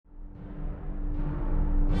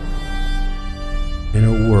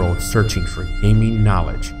searching for gaming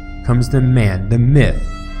knowledge comes the man, the myth,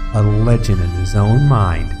 a legend in his own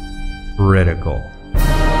mind, Critical.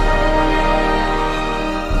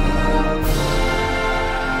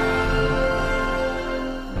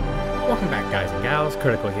 Welcome back, guys and gals.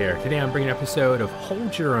 Critical here. Today I'm bringing an episode of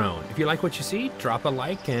Hold Your Own. If you like what you see, drop a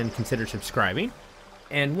like and consider subscribing.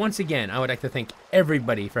 And once again, I would like to thank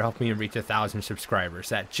everybody for helping me reach 1,000 subscribers.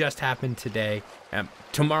 That just happened today.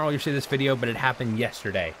 Tomorrow you'll see this video, but it happened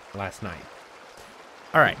yesterday, last night.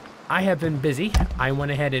 All right, I have been busy. I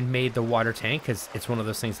went ahead and made the water tank because it's one of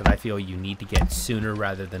those things that I feel you need to get sooner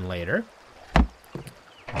rather than later.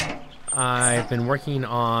 I've been working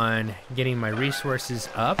on getting my resources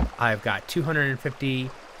up. I've got 250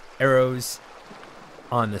 arrows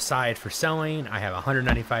on the side for selling. I have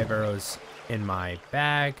 195 arrows in my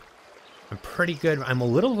bag. I'm pretty good. I'm a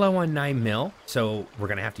little low on 9mm, so we're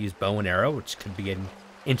gonna have to use bow and arrow, which could be getting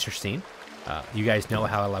interesting. You guys know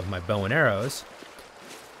how I love my bow and arrows.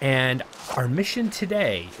 And our mission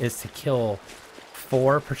today is to kill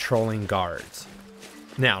 4 patrolling guards.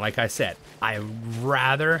 Now, like I said, I'd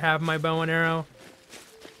rather have my bow and arrow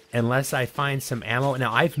unless I find some ammo.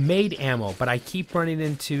 Now, I've made ammo, but I keep running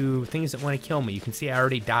into things that want to kill me. You can see I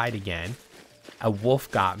already died again. A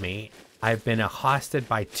wolf got me. I've been accosted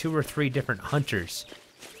by 2 or 3 different hunters.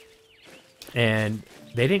 And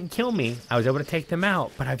they didn't kill me. I was able to take them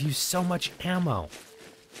out, but I've used so much ammo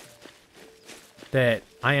that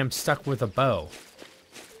I am stuck with a bow.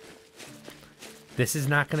 This is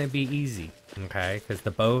not going to be easy, okay? Because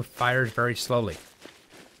the bow fires very slowly.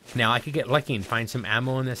 Now, I could get lucky and find some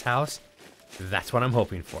ammo in this house. That's what I'm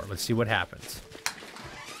hoping for. Let's see what happens.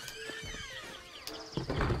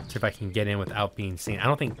 See if I can get in without being seen. I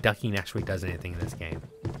don't think ducking actually does anything in this game.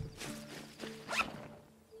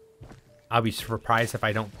 I'll be surprised if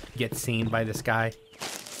I don't get seen by this guy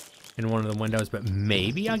in one of the windows, but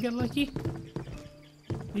maybe I'll get lucky.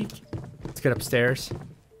 Let's get upstairs.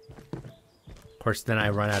 Of course, then I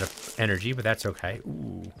run out of energy, but that's okay.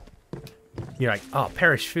 Ooh. You're like, oh,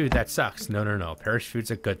 perished food, that sucks. No, no, no. Perished food's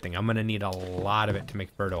a good thing. I'm going to need a lot of it to make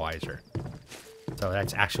fertilizer. So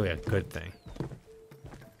that's actually a good thing.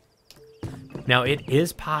 Now, it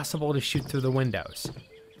is possible to shoot through the windows.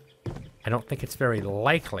 I don't think it's very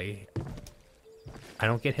likely. I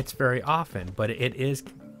don't get hits very often, but it is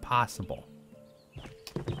possible.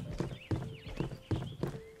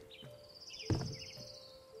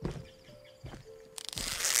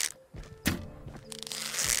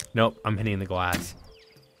 Nope, I'm hitting the glass.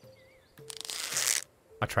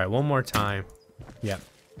 I'll try one more time. Yep.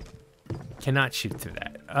 Cannot shoot through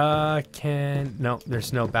that. No,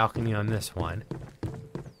 there's no balcony on this one.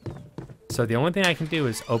 So the only thing I can do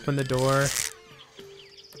is open the door.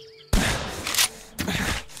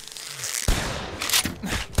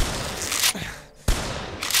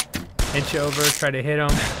 Inch over, try to hit him.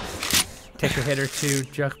 Take a hit or two,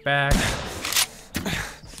 duck back.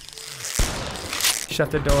 Shut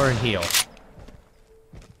the door and heal.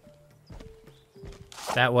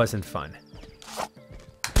 That wasn't fun.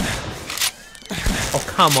 Oh,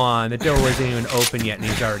 come on. The door wasn't even open yet and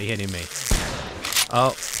he's already hitting me.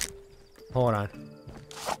 Oh. Hold on.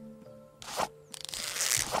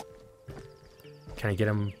 Can I get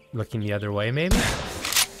him looking the other way, maybe?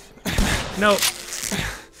 Nope.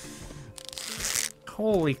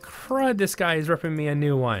 Holy crud, this guy is ripping me a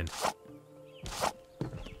new one.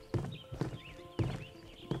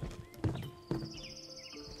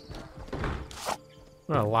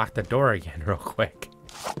 I'm gonna lock the door again real quick.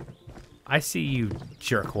 I see you,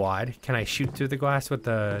 jerkwad. Can I shoot through the glass with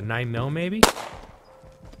the 9mm maybe?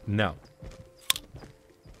 No.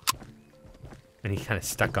 And he's kind of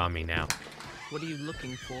stuck on me now. What are you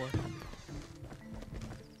looking for?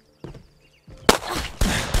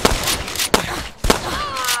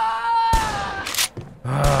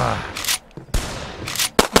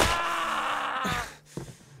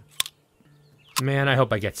 Man, I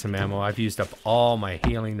hope I get some ammo. I've used up all my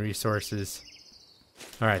healing resources.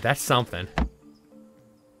 Alright, that's something.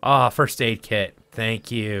 Oh, first aid kit. Thank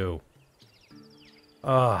you.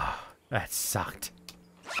 Oh, that sucked.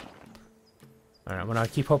 Alright, I'm gonna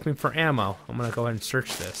keep hoping for ammo. I'm gonna go ahead and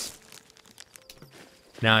search this.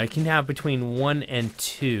 Now, you can have between 1 and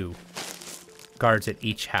 2 guards at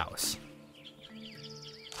each house.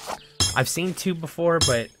 I've seen 2 before,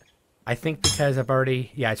 but I think because I've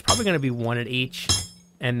already... Yeah, it's probably going to be 1 at each.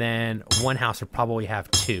 And then one house will probably have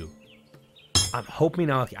 2. I'm hoping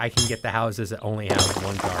I can get the houses that only have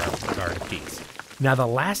 1 guard apiece. Now, the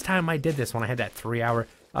last time I did this, when I had that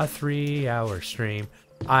 3-hour stream,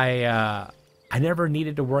 I never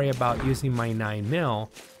needed to worry about using my 9mm.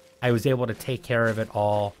 I was able to take care of it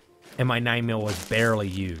all and my 9mm was barely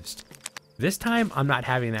used. This time, I'm not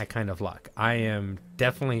having that kind of luck. I am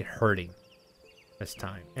definitely hurting this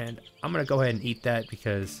time. And I'm going to go ahead and eat that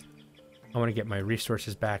because I want to get my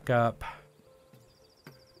resources back up.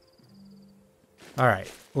 All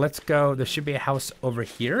right, let's go. There should be a house over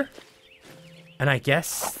here. And I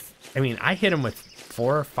guess, I mean, I hit him with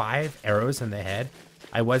 4 or 5 arrows in the head.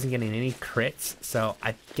 I wasn't getting any crits, so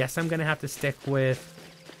I guess I'm going to have to stick with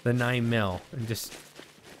the 9mm and just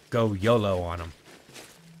go YOLO on him.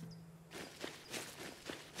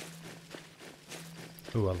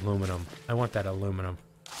 Ooh, aluminum. I want that aluminum.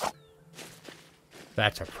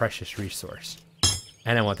 That's a precious resource.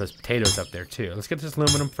 And I want those potatoes up there too. Let's get this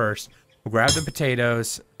aluminum first. We'll grab the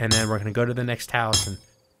potatoes, and then we're going to go to the next house and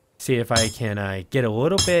see if I can get a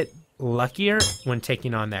little bit luckier when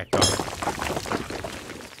taking on that guard.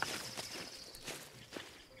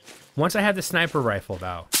 Once I have the sniper rifle,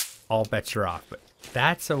 though, all bets are off. But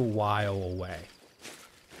that's a while away.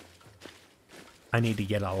 I need to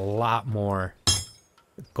get a lot more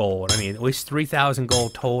gold. I mean, at least 3,000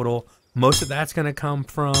 gold total. Most of that's going to come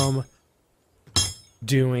from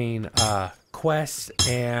doing quests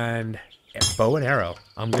and bow and arrow.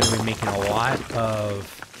 I'm going to be making a lot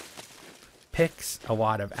of picks, a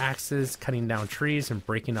lot of axes, cutting down trees, and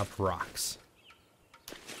breaking up rocks.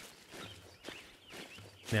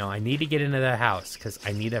 Now, I need to get into the house because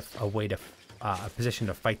I need a way to, a position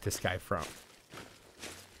to fight this guy from.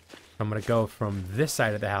 I'm going to go from this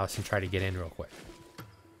side of the house and try to get in real quick.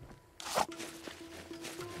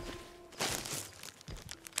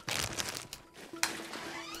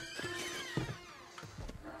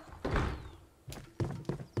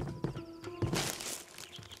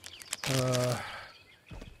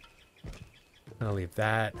 I'll leave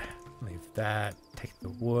that, take the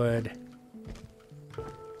wood.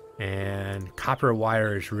 And copper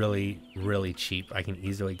wire is really, really cheap. I can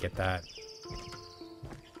easily get that.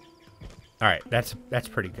 All right, that's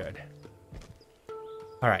pretty good.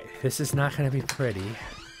 All right, this is not going to be pretty.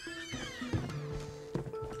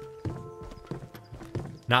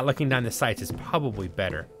 Not looking down the sights is probably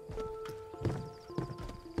better.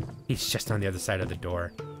 He's just on the other side of the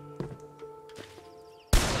door.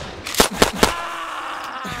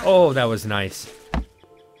 Oh, that was nice.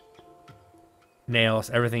 Nails,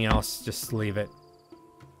 everything else, just leave it.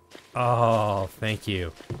 Oh, thank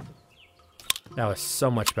you. That was so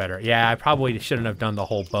much better. Yeah, I probably shouldn't have done the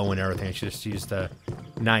whole bow and everything. I should just use the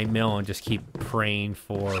 9mm and just keep praying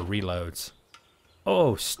for reloads.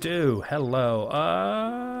 Oh, stew. Hello.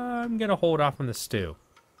 I'm gonna hold off on the stew.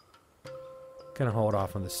 What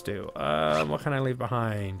can I leave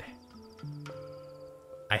behind?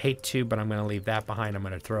 I hate to, but I'm gonna leave that behind. I'm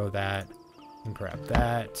gonna throw that and grab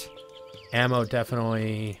that. Ammo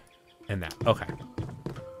definitely, and that. Okay.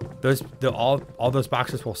 All those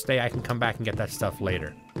boxes will stay. I can come back and get that stuff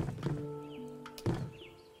later.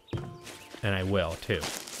 And I will too.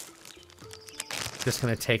 Just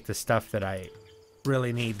gonna take the stuff that I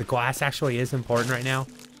really need. The glass actually is important right now.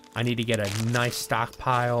 I need to get a nice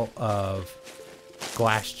stockpile of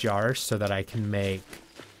glass jars so that I can make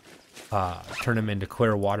turn them into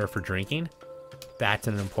clear water for drinking. That's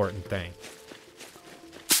an important thing.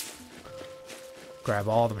 Grab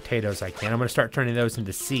all the potatoes I can. I'm going to start turning those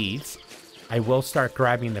into seeds. I will start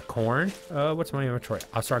grabbing the corn. What's my inventory?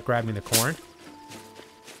 I'll start grabbing the corn.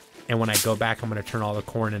 And when I go back, I'm going to turn all the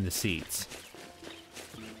corn into seeds.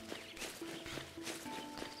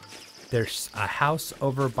 There's a house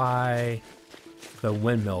over by the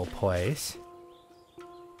windmill place.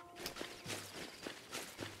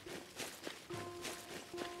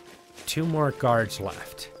 Two more guards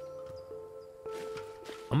left.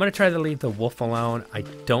 I'm going to try to leave the wolf alone. I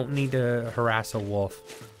don't need to harass a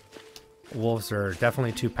wolf. Wolves are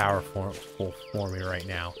definitely too powerful for me right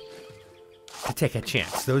now to take a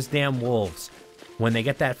chance. Those damn wolves, when they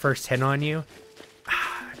get that first hit on you,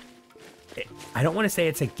 I don't want to say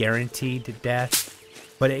it's a guaranteed death,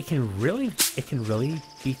 but it can really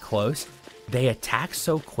be close. They attack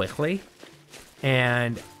so quickly,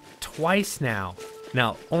 and twice now,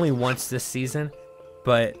 only once this season,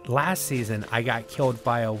 but last season I got killed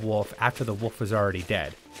by a wolf after the wolf was already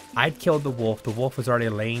dead. I'd killed the wolf was already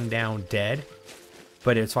laying down dead,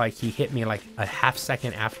 but it's like he hit me like a half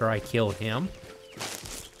second after I killed him,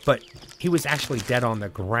 but he was actually dead on the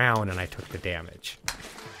ground and I took the damage.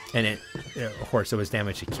 And of course, it was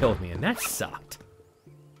damage that killed me, and that sucked.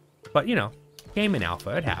 But, you know, game in alpha,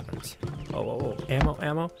 it happens. Oh,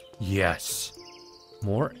 ammo? Yes.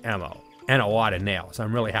 More ammo. And a lot of nails.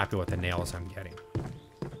 I'm really happy with the nails I'm getting.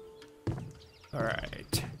 All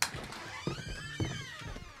right.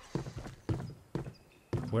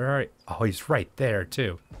 Where are you? Oh, he's right there,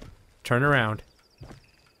 too. Turn around.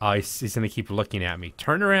 Oh, he's going to keep looking at me.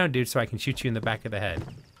 Turn around, dude, so I can shoot you in the back of the head.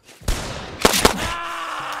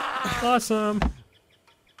 Awesome.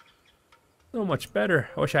 So much better.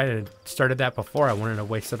 I wish I had started that before. I wouldn't have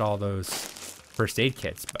wasted all those first aid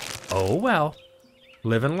kits. But oh well.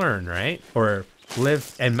 Live and learn, right? Or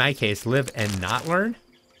live, in my case, live and not learn.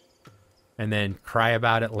 And then cry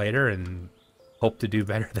about it later and hope to do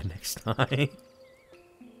better the next time.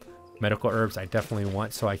 Medical herbs I definitely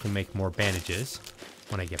want so I can make more bandages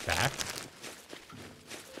when I get back.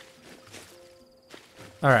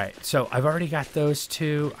 Alright, so I've already got those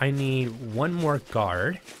two. I need one more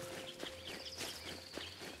guard.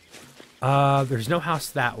 There's no house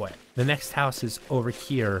that way. The next house is over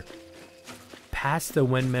here, past the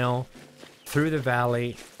windmill, through the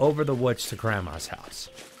valley, over the woods to Grandma's house.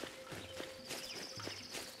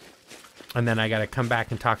 And then I gotta come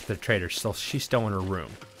back and talk to the trader. So she's still in her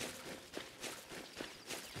room.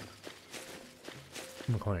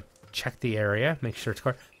 I'm going to check the area, make sure it's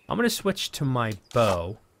clear. I'm going to switch to my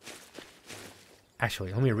bow.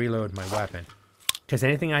 Actually, let me reload my weapon. Because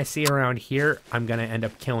anything I see around here, I'm going to end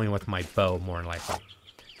up killing with my bow more than likely.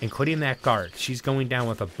 Including that guard. She's going down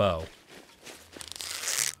with a bow.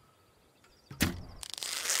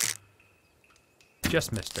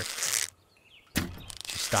 Just missed her.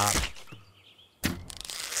 She stopped.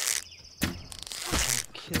 I'll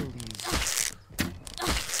kill you.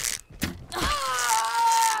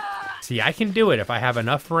 See, I can do it if I have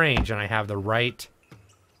enough range and I have the right...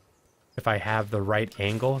 If I have the right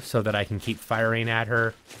angle so that I can keep firing at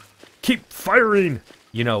her. Keep firing!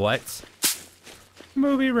 You know what?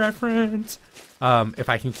 Movie reference. If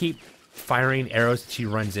I can keep firing arrows that she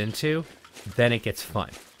runs into, then it gets fun.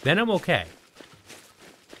 Then I'm okay.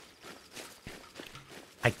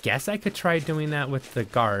 I guess I could try doing that with the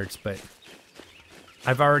guards, but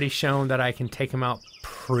I've already shown that I can take them out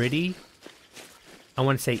pretty, I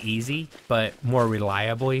wouldn't say easy, but more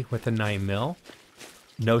reliably with a 9mm.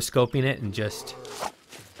 No scoping it and just...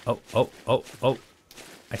 Oh.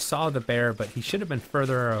 I saw the bear, but he should have been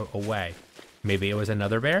further away. Maybe it was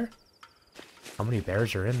another bear? How many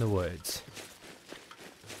bears are in the woods?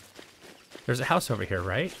 There's a house over here,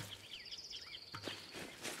 right?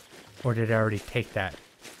 Or did I already take that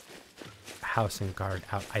house and guard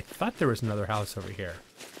out? I thought there was another house over here.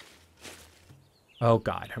 Oh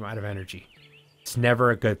god, I'm out of energy. It's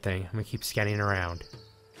never a good thing. I'm gonna keep scanning around.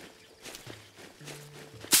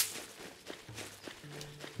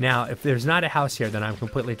 Now, if there's not a house here, then I'm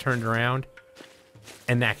completely turned around.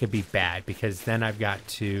 And that could be bad, because then I've got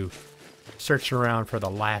to search around for the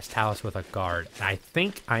last house with a guard. And I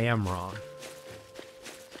think I am wrong.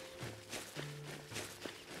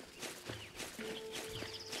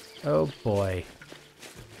 Oh boy.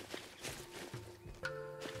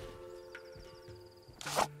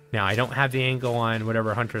 Now, I don't have the angle on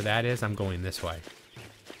whatever hunter that is. I'm going this way.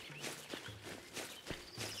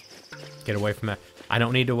 Get away from that. I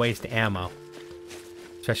don't need to waste ammo.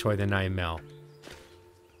 Especially the 9mm.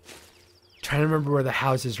 Trying to remember where the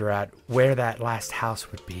houses are at. Where that last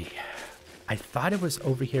house would be. I thought it was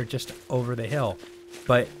over here, just over the hill.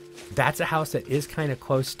 But that's a house that is kind of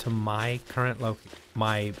close to my current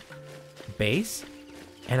my base.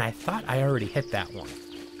 And I thought I already hit that one.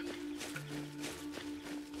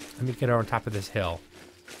 Let me get on top of this hill.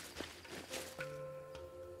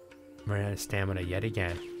 I'm running out of stamina yet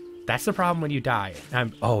again. That's the problem when you die.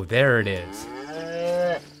 Oh, there it is.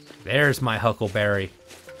 There's my huckleberry.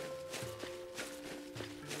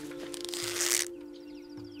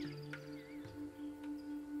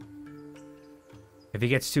 If he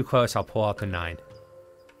gets too close, I'll pull out the 9.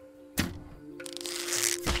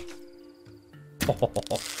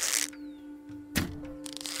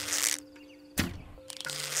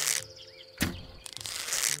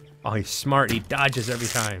 Oh, he's smart. He dodges every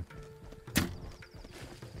time.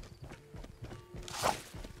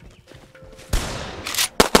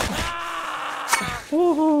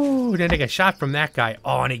 Woohoo! Didn't take a shot from that guy.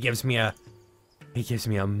 Oh, and he gives me a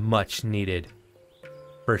much needed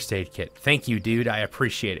first aid kit. Thank you, dude. I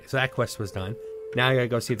appreciate it. So that quest was done. Now I gotta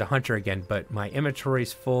go see the hunter again, but my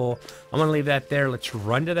inventory's full. I'm gonna leave that there. Let's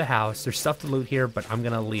run to the house. There's stuff to loot here, but I'm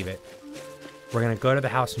gonna leave it. We're gonna go to the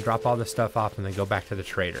house and drop all this stuff off and then go back to the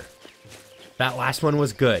trader. That last one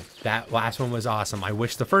was good. That last one was awesome. I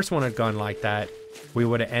wish the first one had gone like that. We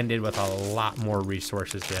would have ended with a lot more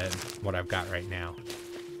resources than what I've got right now.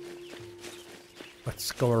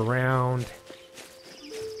 Let's go around.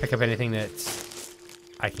 Pick up anything that's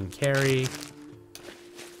I can carry.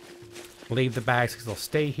 Leave the bags because they'll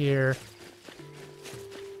stay here.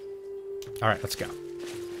 Alright, let's go.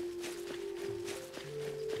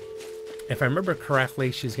 if I remember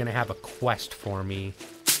correctly, she's going to have a quest for me.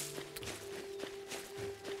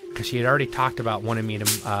 Because she had already talked about wanting me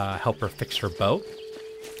to help her fix her boat.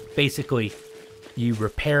 Basically, you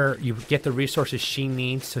get the resources she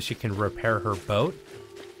needs so she can repair her boat.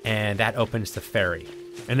 And that opens the ferry.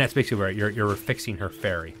 And that's basically where you're fixing her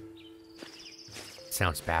ferry.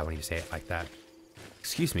 Sounds bad when you say it like that.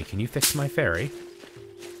 Excuse me, can you fix my ferry?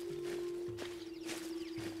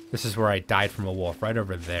 This is where I died from a wolf, right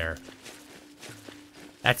over there.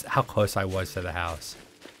 That's how close I was to the house.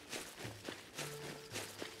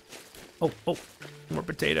 Oh, more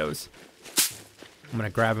potatoes. I'm gonna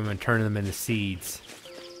grab them and turn them into seeds.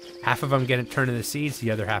 Half of them get turned into seeds,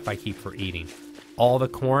 the other half I keep for eating. All the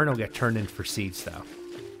corn will get turned in for seeds, though.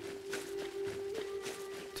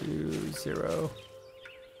 2, 0.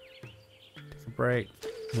 Take a break.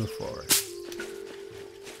 Move forward.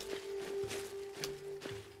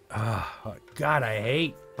 Oh, God, I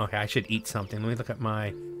hate... Okay, I should eat something. Let me look at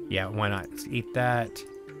my... Yeah, why not? Let's eat that,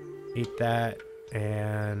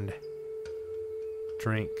 and...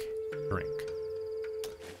 Drink.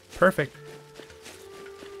 Perfect.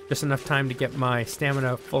 Just enough time to get my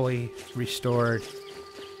stamina fully restored.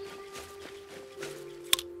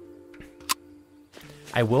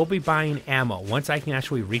 I will be buying ammo. Once I can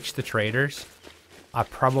actually reach the traders, I'm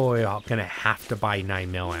probably going to have to buy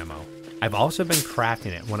 9mm ammo. I've also been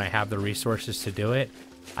crafting it when I have the resources to do it.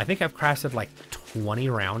 I think I've crafted like 20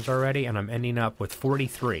 rounds already, and I'm ending up with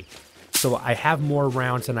 43. So I have more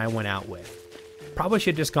rounds than I went out with. Probably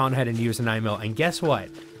should just gone ahead and use a 9mm. And guess what?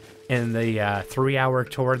 In the 3-hour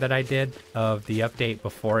tour that I did of the update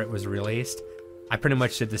before it was released, I pretty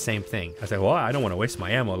much did the same thing. I was like, well, I don't want to waste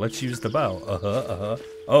my ammo. Let's use the bow.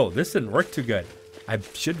 Oh, this didn't work too good. I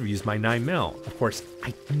should use my 9mm. Of course,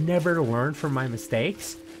 I never learn from my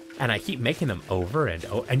mistakes, and I keep making them over and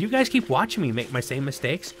over. And you guys keep watching me make my same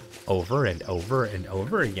mistakes over and over and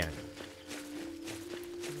over again.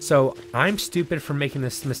 So I'm stupid for making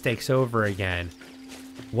this mistakes over again.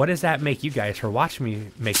 What does that make you guys for watching me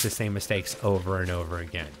make the same mistakes over and over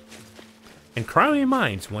again? And inquiring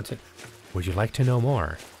minds would you like to know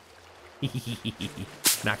more?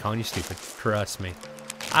 Not calling you stupid, trust me.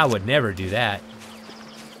 I would never do that.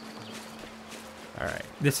 Alright,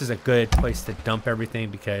 this is a good place to dump everything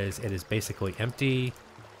because it is basically empty.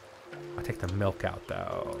 I'll take the milk out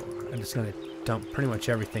though. I'm just gonna dump pretty much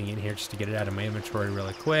everything in here just to get it out of my inventory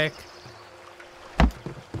really quick.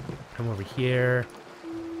 Come over here.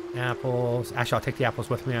 Apples. Actually, I'll take the apples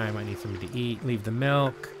with me. I might need something to eat. Leave the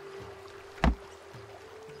milk.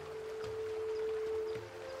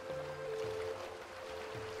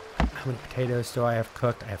 How many potatoes do I have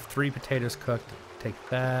cooked? I have 3 potatoes cooked. Take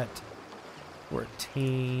that.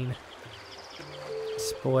 14.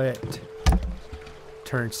 Split.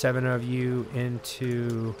 Turn 7 of you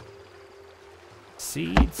into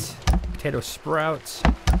seeds. Potato sprouts.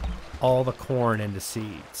 All the corn into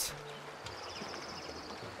seeds.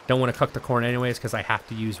 Don't want to cook the corn anyways because I have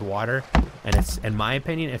to use water, and it's, in my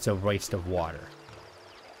opinion, it's a waste of water.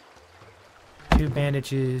 2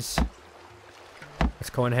 bandages. Let's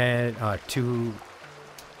go ahead. 2.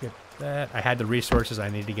 Get that. I had the resources. I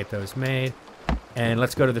need to get those made, and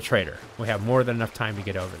let's go to the trader. We have more than enough time to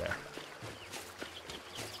get over there,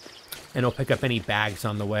 and we'll pick up any bags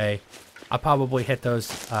on the way. I'll probably hit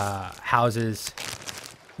those houses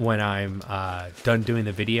when I'm done doing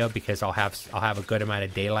the video because I'll have a good amount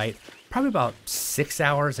of daylight. Probably about 6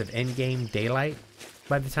 hours of in-game daylight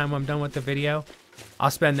by the time I'm done with the video. I'll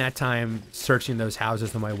spend that time searching those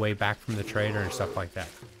houses on my way back from the trader and stuff like that.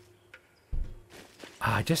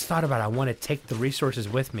 I just thought about I want to take the resources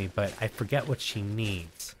with me, but I forget what she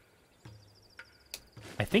needs.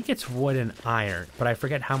 I think it's wood and iron, but I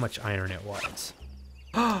forget how much iron it was.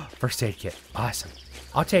 First aid kit. Awesome.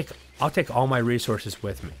 I'll take all my resources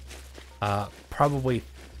with me. Probably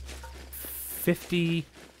 50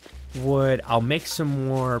 wood. I'll make some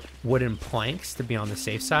more wooden planks to be on the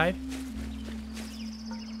safe side.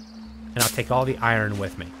 And I'll take all the iron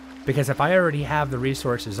with me. Because if I already have the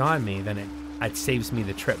resources on me, then it saves me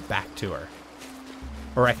the trip back to her.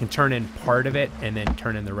 Or I can turn in part of it and then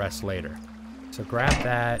turn in the rest later. So grab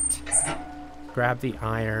that. Grab the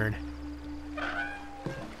iron.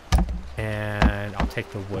 And I'll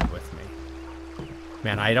take the wood with me.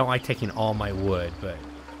 Man, I don't like taking all my wood, but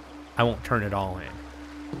I won't turn it all in.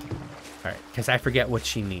 Alright, because I forget what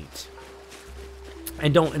she needs.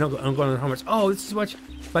 And I'm going to the comments, oh, this is what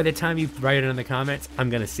by the time you write it in the comments, I'm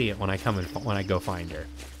going to see it when I go find her.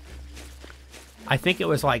 I think it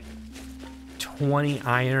was like 20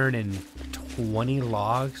 iron and 20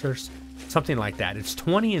 logs or something like that. It's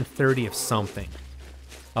 20 and 30 of something.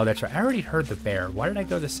 Oh, that's right. I already heard the bear. Why did I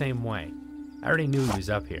go the same way? I already knew he was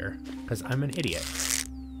up here. Because I'm an idiot.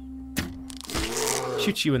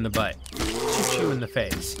 Shoot you in the butt. Shoot you in the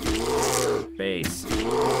face. Face.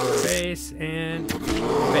 Face. And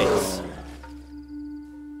face.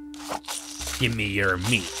 Give me your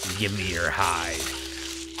meat. Give me your hide.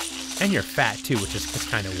 And you're fat too, which is just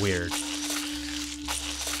kind of weird.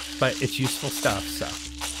 But it's useful stuff, so.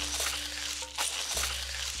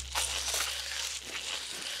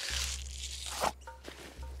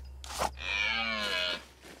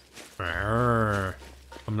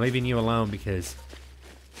 I'm leaving you alone because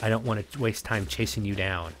I don't want to waste time chasing you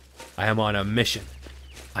down. I am on a mission.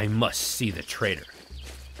 I must see the traitor.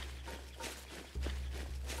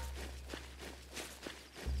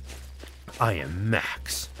 I am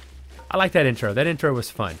Max. I like that intro. That intro was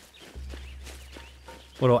fun.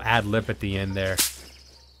 Little ad lib at the end there.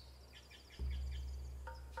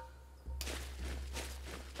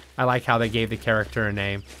 I like how they gave the character a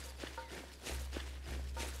name.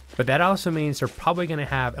 But that also means they're probably going to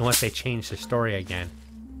have, unless they change the story again,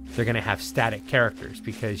 they're going to have static characters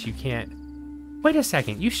because you can't... Wait a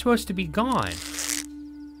second, you're supposed to be gone.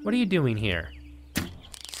 What are you doing here?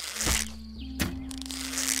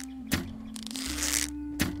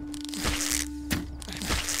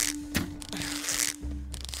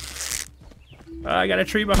 I got a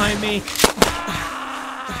tree behind me.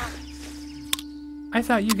 I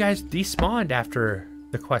thought you guys despawned after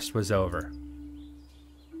the quest was over.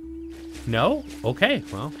 No? Okay,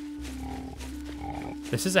 well.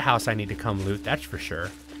 This is a house I need to come loot, that's for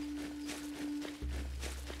sure.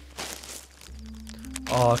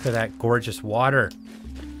 Oh, look at that gorgeous water.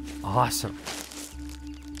 Awesome.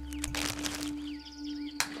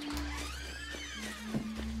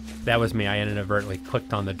 That was me. I inadvertently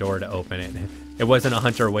clicked on the door to open it. It wasn't a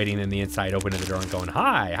hunter waiting in the inside, opening the door and going,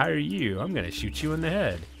 "Hi, how are you? I'm going to shoot you in the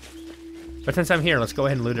head." But since I'm here, let's go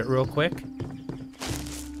ahead and loot it real quick.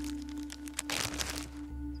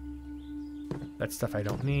 That's stuff I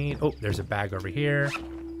don't need. Oh, there's a bag over here.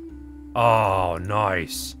 Oh,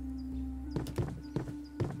 nice.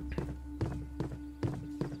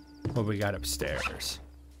 What we got upstairs?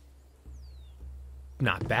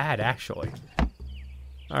 Not bad, actually.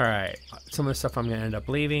 All right, some of the stuff I'm gonna end up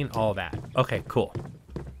leaving, all that. Okay, cool.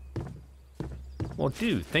 Well,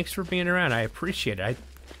 dude, thanks for being around. I appreciate it.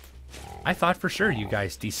 I thought for sure you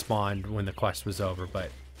guys despawned when the quest was over,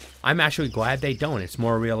 but I'm actually glad they don't. It's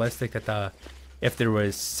more realistic that if there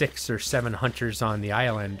was 6 or 7 hunters on the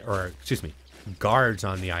island, or excuse me, guards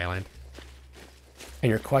on the island, and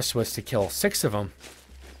your quest was to kill 6 of them,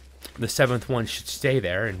 the 7th one should stay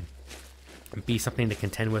there and be something to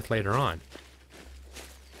contend with later on.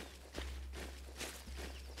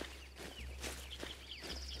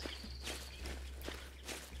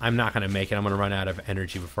 I'm not going to make it. I'm going to run out of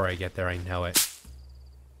energy before I get there. I know it.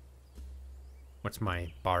 What's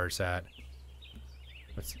my bars at?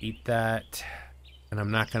 Let's eat that. And I'm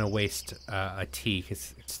not going to waste a tea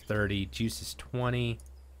because it's 30. Juice is 20.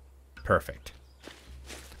 Perfect.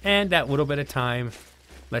 And that little bit of time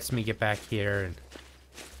lets me get back here and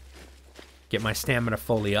get my stamina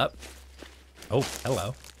fully up. Oh,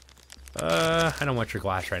 hello. I don't want your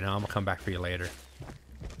glass right now. I'm going to come back for you later.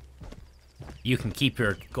 You can keep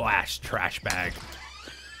your glass, trash bag.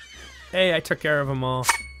 Hey, I took care of them all.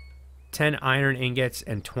 10 iron ingots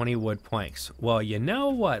and 20 wood planks. Well, you know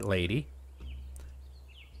what, lady?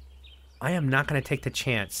 I am not going to take the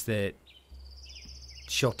chance that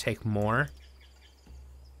she'll take more.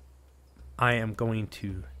 I am going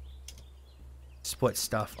to split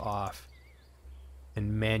stuff off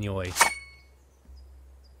and manually.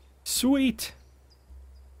 Sweet!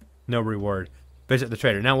 No reward. Visit the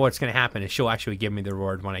trader. Now what's going to happen is she'll actually give me the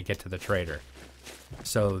reward when I get to the trader.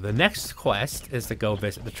 So the next quest is to go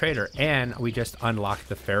visit the trader, and we just unlocked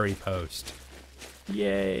the ferry post.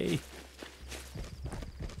 Yay!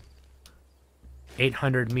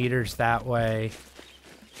 800 meters that way.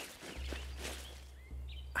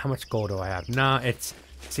 How much gold do I have? No, it's...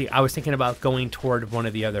 See, I was thinking about going toward one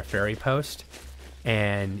of the other ferry posts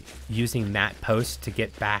and using that post to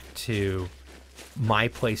get back to my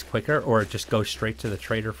place quicker, or just go straight to the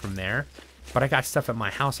trader from there. But I got stuff at my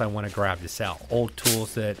house I want to grab to sell. Old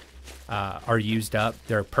tools that are used up.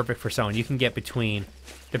 They're perfect for selling. You can get between,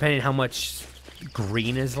 depending on how much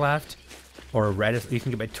green is left or red is, you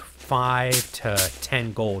can get 5 to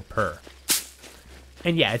 10 gold per.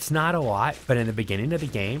 And yeah, it's not a lot, but in the beginning of the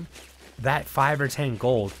game, that 5 or 10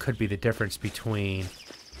 gold could be the difference between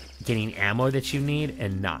getting ammo that you need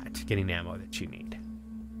and not getting ammo that you need.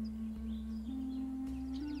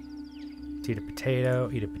 Eat a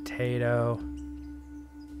potato, eat a potato.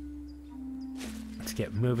 Let's Let's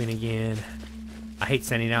get moving again. I hate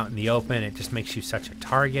standing out in the open. It just makes you such a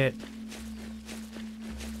target.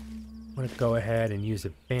 I'm going to go ahead and use a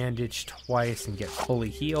bandage twice and get fully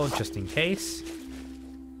healed just in case.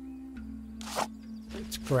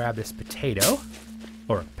 Let's grab this potato.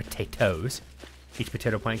 Or potatoes. Each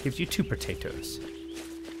potato plant gives you 2 potatoes.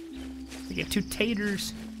 We get 2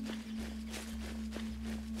 taters.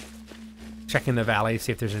 Checking the valley,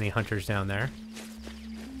 see if there's any hunters down there.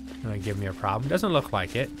 Gonna give me a problem. Doesn't look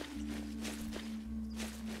like it.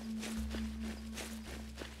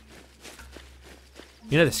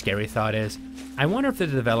 You know, the scary thought is, I wonder if the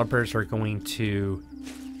developers are going to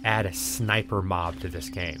add a sniper mob to this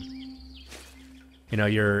game. You know,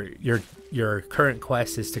 your current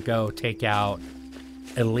quest is to go take out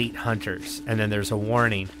elite hunters, and then there's a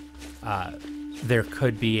warning. There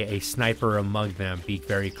could be a sniper among them. Be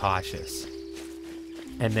very cautious.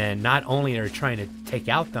 And then not only are you trying to take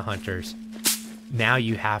out the hunters, now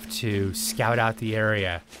you have to scout out the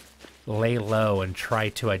area, lay low, and try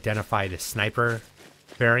to identify the sniper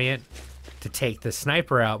variant to take the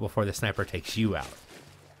sniper out before the sniper takes you out.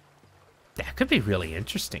 That could be really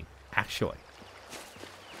interesting, actually.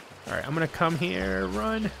 All right, I'm gonna come here,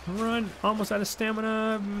 run, almost out of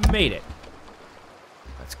stamina, made it.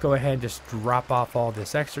 Let's go ahead and just drop off all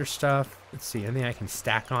this extra stuff. Let's see, anything I can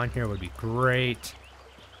stack on here would be great.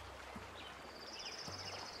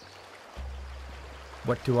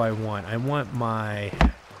 What do I want? I want my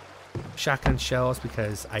shotgun shells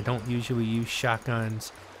because I don't usually use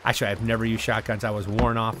shotguns. Actually, I've never used shotguns. I was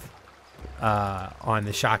warned off on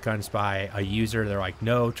the shotguns by a user. They're like,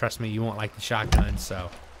 no, trust me, you won't like the shotguns, so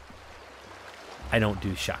I don't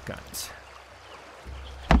do shotguns.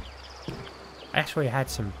 I actually had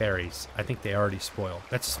some berries. I think they already spoiled.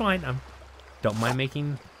 That's fine. I don't mind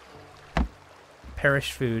making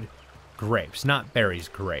perished food. Grapes, not berries,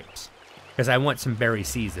 grapes. Because I want some berry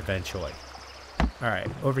seeds eventually. Alright,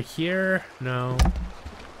 over here, no.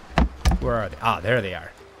 Where are they? Ah, there they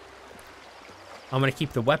are. I'm going to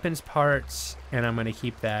keep the weapons parts, and I'm going to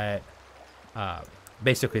keep that,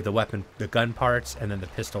 basically the gun parts, and then the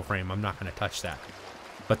pistol frame. I'm not going to touch that.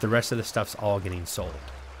 But the rest of the stuff's all getting sold.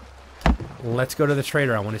 Let's go to the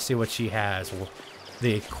trader. I want to see what she has. Well,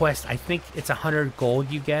 the quest, I think it's 100 gold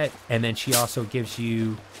you get, and then she also gives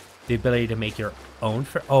you the ability to make your own.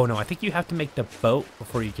 Oh no, I think you have to make the boat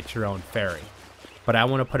before you get your own ferry. But I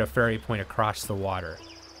want to put a ferry point across the water.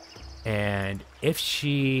 And if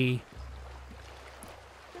she...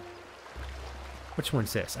 Which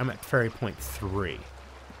one's this? I'm at ferry point 3.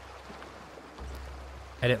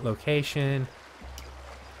 Edit location.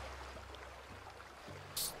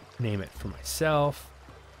 Name it for myself.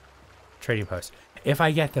 Trading post. If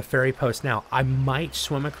I get the ferry post now, I might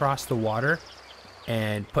swim across the water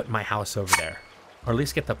and put my house over there. Or at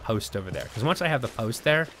least get the post over there. Because once I have the post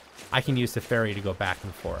there, I can use the ferry to go back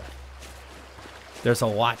and forth. There's a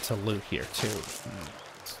lot to loot here, too.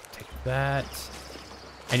 Let's take that.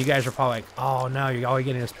 And you guys are probably like, oh no, you're all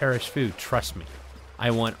getting is perished food. Trust me.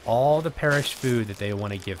 I want all the perished food that they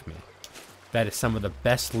want to give me. That is some of the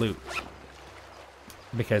best loot.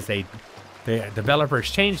 Because the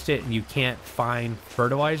developers changed it and you can't find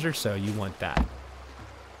fertilizer, so you want that.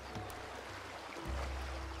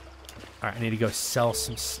 Alright, I need to go sell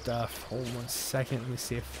some stuff. Hold 1 second. Let me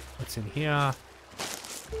see what's in here.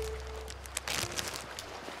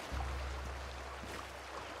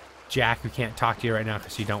 Jack, we can't talk to you right now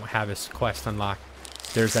because you don't have his quest unlocked.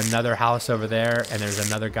 There's another house over there, and there's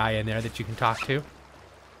another guy in there that you can talk to.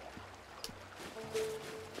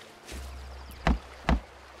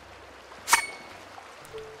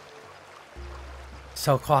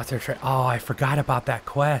 Sell cloth or trade. Oh, I forgot about that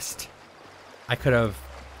quest. I could have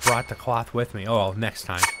brought the cloth with me. Oh, well, next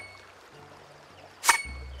time.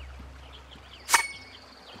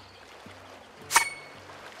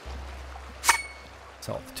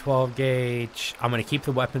 So 12 gauge. I'm going to keep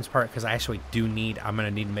the weapons part because I actually do need, I'm going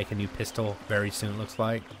to need to make a new pistol very soon, looks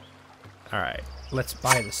like. Alright, let's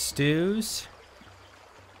buy the stews.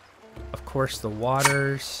 Of course, the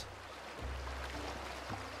waters.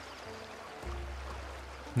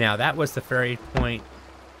 Now, that was the ferry point,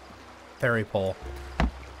 ferry pole.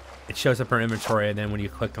 It shows up in our inventory, and then when you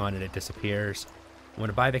click on it, it disappears. I'm going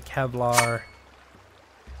to buy the Kevlar,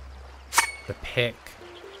 the pick.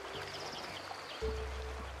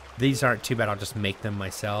 These aren't too bad. I'll just make them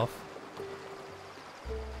myself.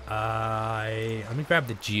 Let me grab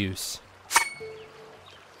the juice.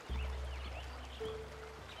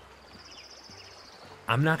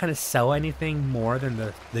 I'm not going to sell anything more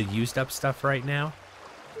than the used up stuff right now.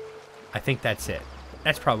 I think that's it.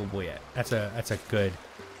 That's probably it. That's a good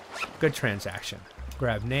transaction.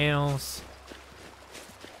 Grab nails.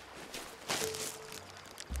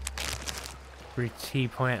 tea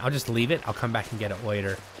plant. I'll just leave it. I'll come back and get it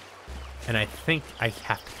later. And I think I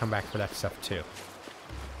have to come back for that stuff too.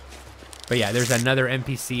 But yeah, there's another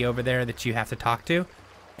NPC over there that you have to talk to.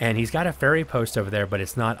 And he's got a ferry post over there, but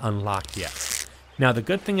it's not unlocked yet. Now, the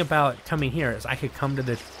good thing about coming here is I could come to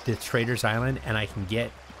the Trader's Island and I can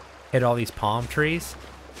hit all these palm trees.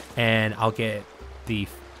 And I'll get the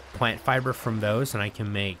plant fiber from those and I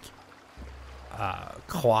can make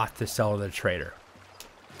cloth to sell to the trader.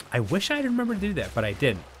 I wish I'd remembered to do that, but I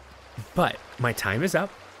didn't. But my time is up.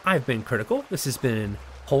 I've been Critical. This has been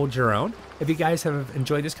Hold Your Own. If you guys have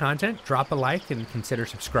enjoyed this content, drop a like and consider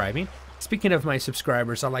subscribing. Speaking of my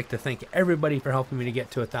subscribers, I'd like to thank everybody for helping me to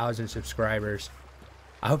get to 1,000 subscribers.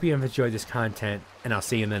 I hope you have enjoyed this content, and I'll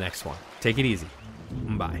see you in the next one. Take it easy.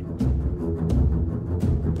 Bye.